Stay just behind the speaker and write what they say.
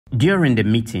During the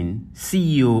meeting,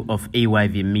 CEO of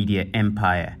AYV Media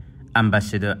Empire,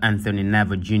 Ambassador Anthony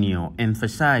Navo Jr.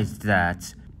 emphasized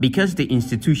that because the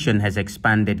institution has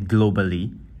expanded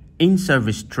globally,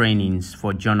 in-service trainings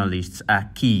for journalists are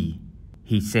key.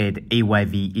 He said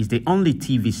AYV is the only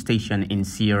TV station in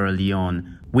Sierra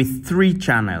Leone with 3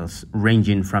 channels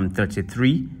ranging from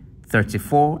 33,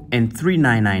 34 and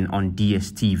 399 on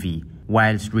DSTV,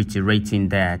 whilst reiterating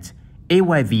that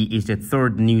AYV is the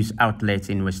 3rd news outlet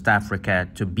in West Africa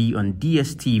to be on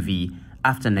DSTV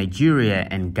after Nigeria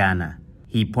and Ghana.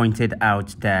 He pointed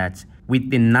out that with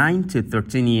the 9 to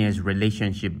 13 years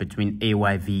relationship between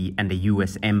AYV and the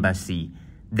U.S. Embassy,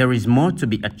 there is more to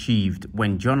be achieved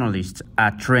when journalists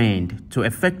are trained to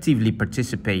effectively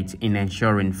participate in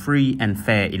ensuring free and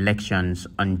fair elections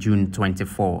on June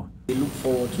 24. We look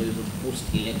forward to the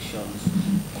post-elections,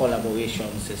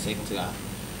 collaborations, etc.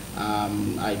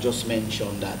 I just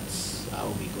mentioned that I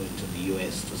will be going to the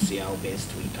US to see how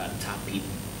best we can tap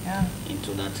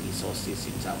into that resources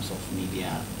in terms of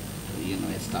media,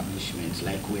 establishments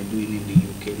like we're doing in the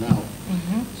UK now.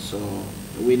 So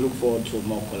we look forward to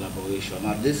more collaboration.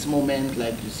 At this moment,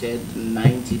 like you said,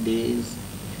 90 days,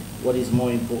 what is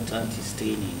more important is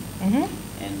training.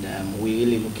 And we're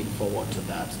really looking forward to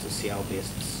that, to see how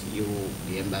best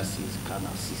the embassies can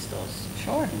assist us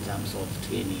in terms of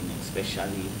training,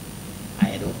 especially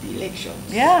ahead of the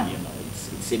elections.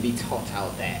 It's a bit hot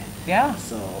out there.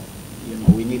 So,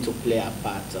 we need to play our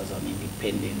part as an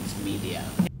independent media.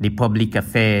 The Public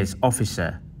Affairs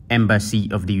Officer, Embassy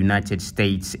of the United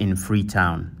States in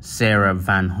Freetown, Sarah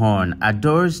Van Horn,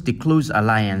 adores the close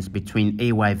alliance between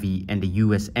AYV and the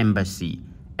U.S. Embassy,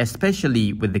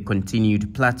 especially with the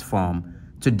continued platform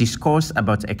to discuss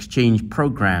about exchange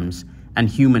programs and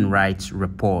human rights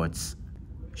reports.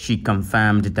 She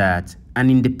confirmed that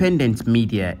an independent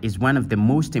media is one of the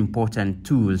most important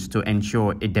tools to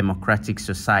ensure a democratic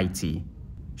society.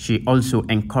 She also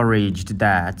encouraged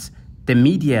that the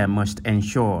media must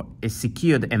ensure a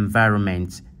secured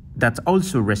environment that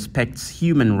also respects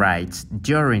human rights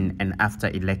during and after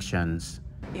elections.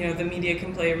 The media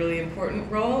can play a really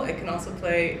important role. It can also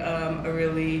play a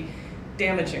really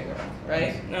damaging role,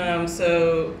 right?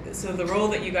 So the role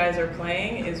that you guys are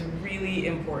playing is really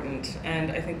important,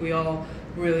 and I think we all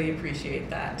really appreciate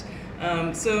that.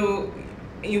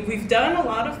 We've done a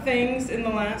lot of things in the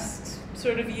last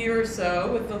sort of year or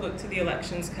so with the look to the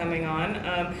elections coming on.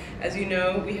 As you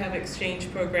know, we have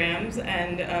exchange programs,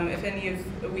 and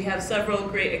we have several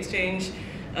great exchange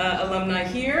alumni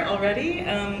here already,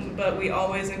 but we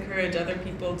always encourage other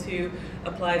people to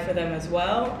apply for them as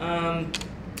well.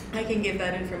 I can give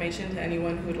that information to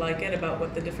anyone who'd like it about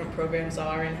what the different programs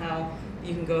are and how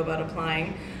you can go about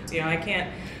applying. I can't,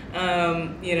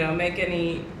 make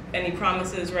any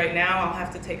promises right now. I'll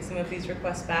have to take some of these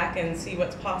requests back and see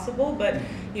what's possible. But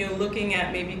looking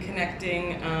at maybe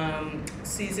connecting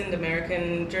seasoned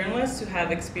American journalists who have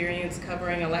experience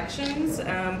covering elections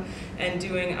and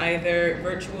doing either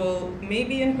virtual,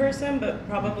 maybe in person, but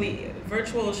probably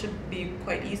virtual should be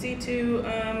quite easy to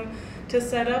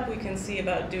set up. We can see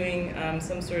about doing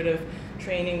some sort of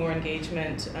training or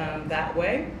engagement that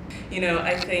way.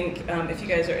 I think if you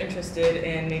guys are interested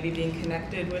in maybe being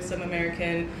connected with some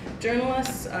American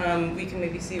journalists, we can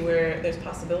maybe see where there's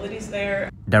possibilities there.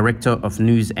 Director of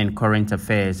News and Current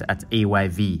Affairs at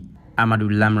AYV, Amadou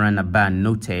Lamran Aban,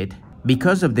 noted,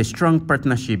 because of the strong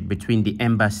partnership between the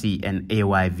embassy and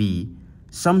AYV,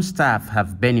 some staff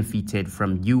have benefited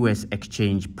from U.S.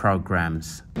 exchange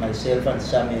programs. Myself and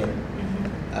Samuel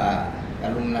are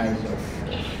alumni of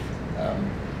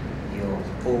your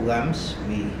programs.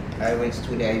 I went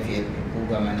to the IVL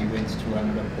program and I went to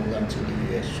another program to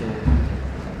the US. So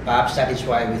perhaps that is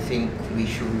why we think we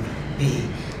should be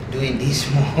doing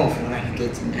this more often and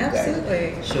getting you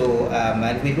Absolutely. guys. So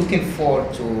and we're looking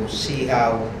forward to see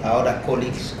how our other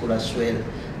colleagues could as well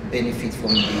benefit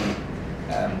from the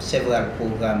several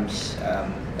programs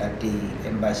at the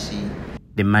embassy.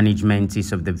 The management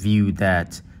is of the view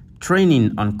that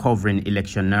training on covering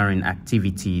electioneering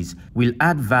activities will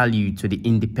add value to the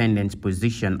independent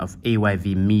position of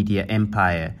AYV Media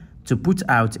Empire to put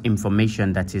out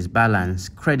information that is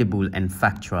balanced, credible, and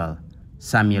factual.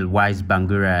 Samuel Wise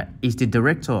Bangura is the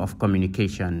Director of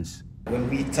Communications. When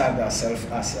we tag ourselves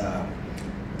as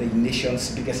the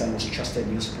nation's biggest and most trusted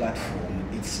news platform,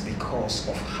 it's because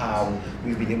of how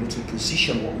we've been able to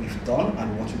position what we've done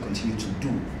and what we continue to do.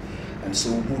 And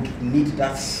so we would need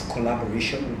that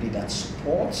collaboration, we need that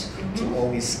support to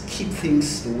always keep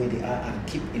things the way they are and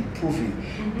keep improving.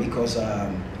 Because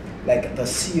like the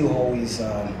CEO always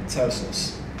tells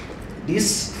us,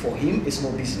 this for him is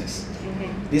no business.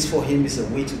 This for him is a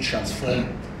way to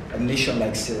transform a nation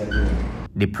like Sierra Leone.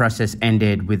 The process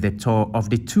ended with a tour of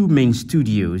the two main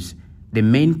studios, the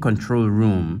main control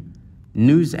room,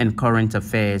 news and current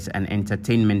affairs and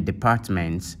entertainment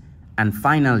departments, and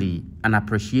finally, an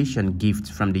appreciation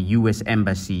gift from the U.S.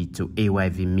 Embassy to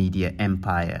AYV Media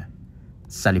Empire.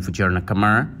 Salifujorna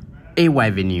Kamara,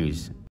 AYV News.